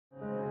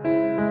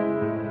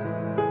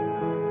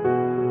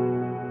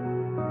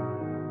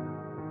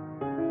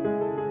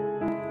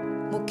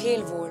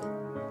मुखेल वोळ,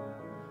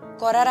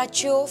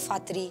 कराराच्यो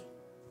फातरी,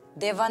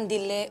 देवान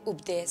दिल्ले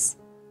उपदेश,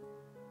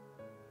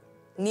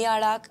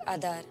 नियाळाक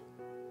आदार.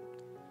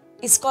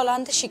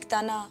 इस्कॉलांत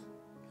शिकताना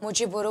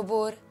म्हजे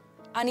बरोबर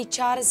आनी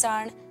 4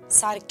 जाण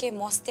सारके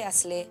मोस्ते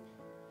आसले.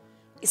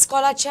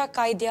 इस्कॉलाच्या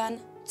कायद्यान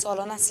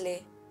चलोनासले.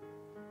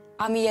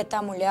 आमी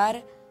येता म्हणल्यार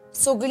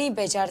सगळीं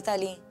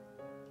बेजारतालीं.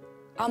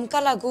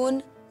 आमकां लागून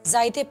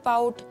जायते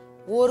पावट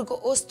वर्ग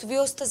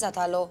अस्तव्यस्त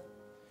जातालो.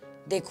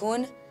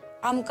 देखून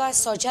आमकां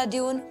सोजा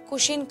दिवन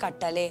कुशीन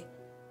काडटाले.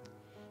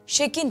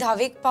 शेकी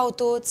 10वेक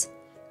पावतोच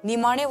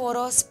निमाणें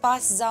वरोस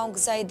पास जावंक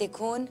जाय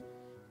देखून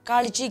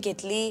काळजी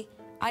घेतली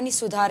आनी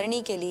सुदारणी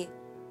केली.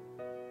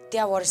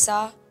 त्या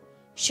वर्सा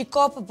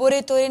शिकोवप बरे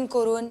तरेन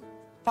करून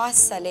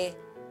पास जाले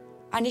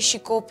आनी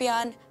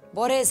शिकोवप्यान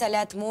बरे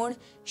जाल्यात म्हूण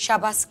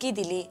शाबासकी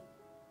दिली.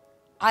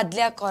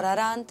 आदल्या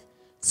करारांत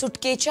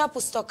सुटकेच्या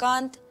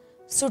पुस्तकांत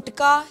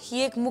सुटका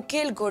ही एक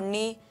मुखेल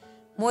घडणी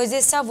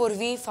मोइजेसा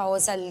वरवीं फावो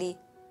जाल्ली.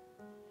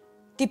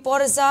 ती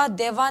पोरजा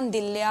देवान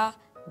दिल्ल्या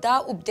 10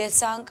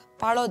 उपदेशांक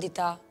पाळो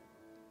दिता.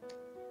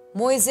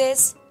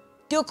 मोइजेस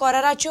त्यो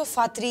कराराच्यो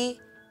फातरी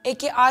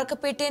एके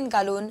आर्कपेटेन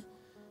घालून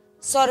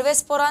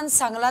सर्वेस्परान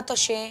सांगलां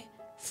तशें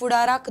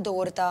फुडाराक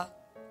दवरता.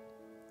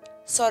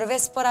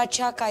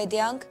 सर्वेस्पराच्या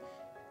कायद्यांक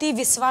ती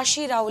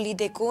विस्वाशी रावली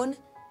देखून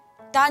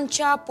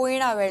तांच्या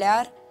पयणा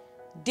वेळार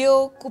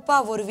देव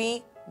कुपा वरवीं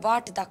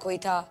वाट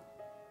दाखयता.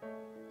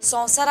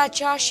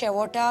 संवसाराच्या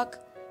शेवटाक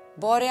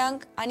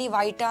बऱ्यांक आनी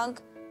वायटांक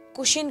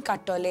कुशीन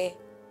काडटले.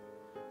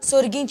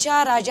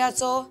 सर्गीच्या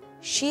राजाचो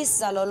शीस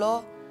जालोलो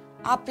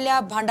आपल्या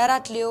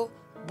भांडारांतल्यो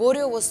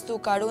बऱ्यो वस्तू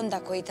काडून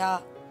दाखयता.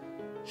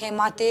 हे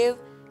मातेव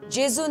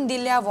जेजून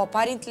दिल्ल्या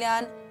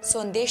वपारींतल्यान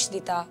संदेश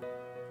दिता.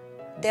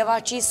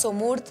 देवाची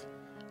समूर्त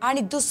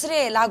आनी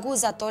दुसरे लागू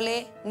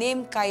जातोले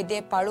नेम कायदे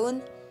पाळून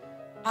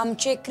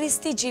आमचे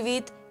क्रिस्ती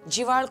जिवीत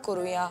जिवाळ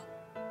करुया.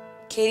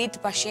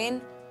 खेरीत भाशेन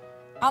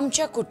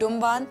आमच्या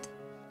कुटुंबांत,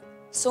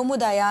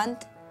 समुदायांत,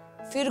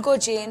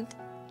 फिरगोजेंत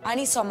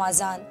आनी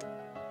समाजांत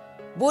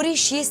बरी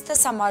शिस्त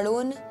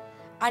सांबाळून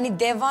आनी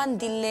देवान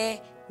दिल्ले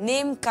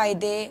नेम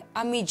कायदे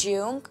आमी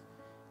जियोंक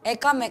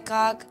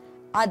एकामेकाक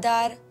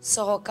आदार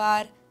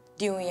सहकार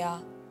दिवया.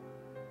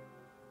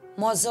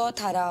 म्हजो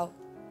थाराव.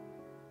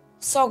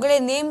 सगळे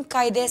नेम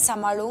कायदे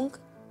सांबाळूंक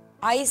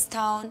आयज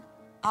थावन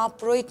हांव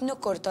प्रयत्न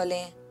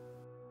करतलें.